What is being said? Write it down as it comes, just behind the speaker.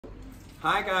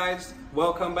Hi guys,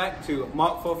 welcome back to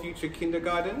Mark for Future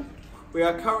Kindergarten. We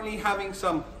are currently having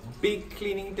some big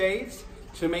cleaning days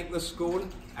to make the school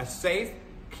a safe,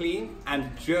 clean and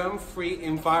germ-free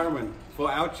environment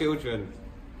for our children.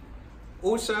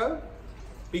 Also,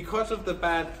 because of the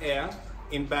bad air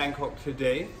in Bangkok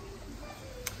today,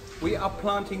 we are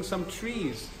planting some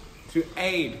trees to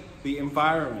aid the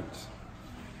environment.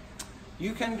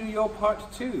 You can do your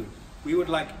part too. We would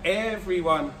like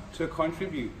everyone to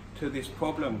contribute to this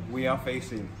problem we are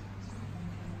facing.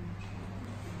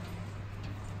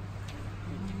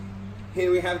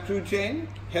 Here we have Drew Jane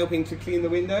helping to clean the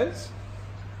windows.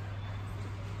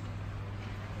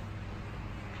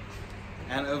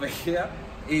 And over here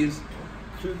is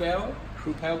Krupel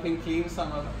helping clean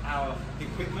some of our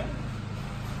equipment.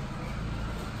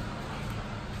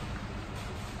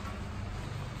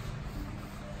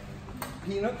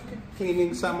 Peanut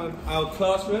cleaning some of our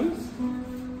classrooms.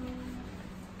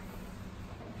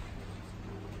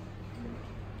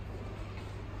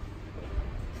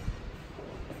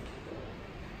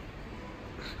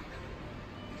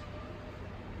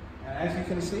 And as you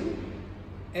can see,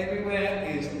 everywhere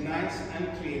is nice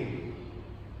and clean.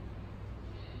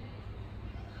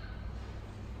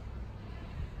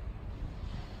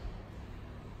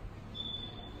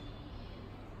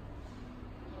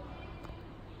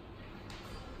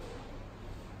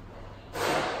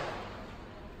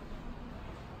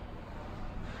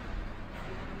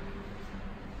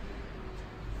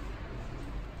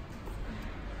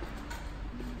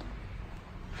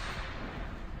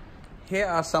 Here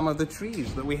are some of the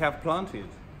trees that we have planted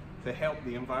to help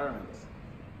the environment.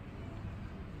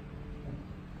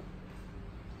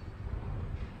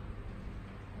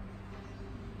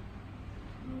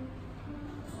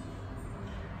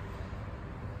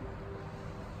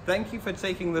 Thank you for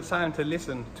taking the time to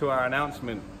listen to our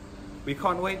announcement. We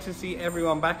can't wait to see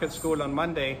everyone back at school on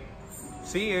Monday.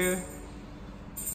 See you!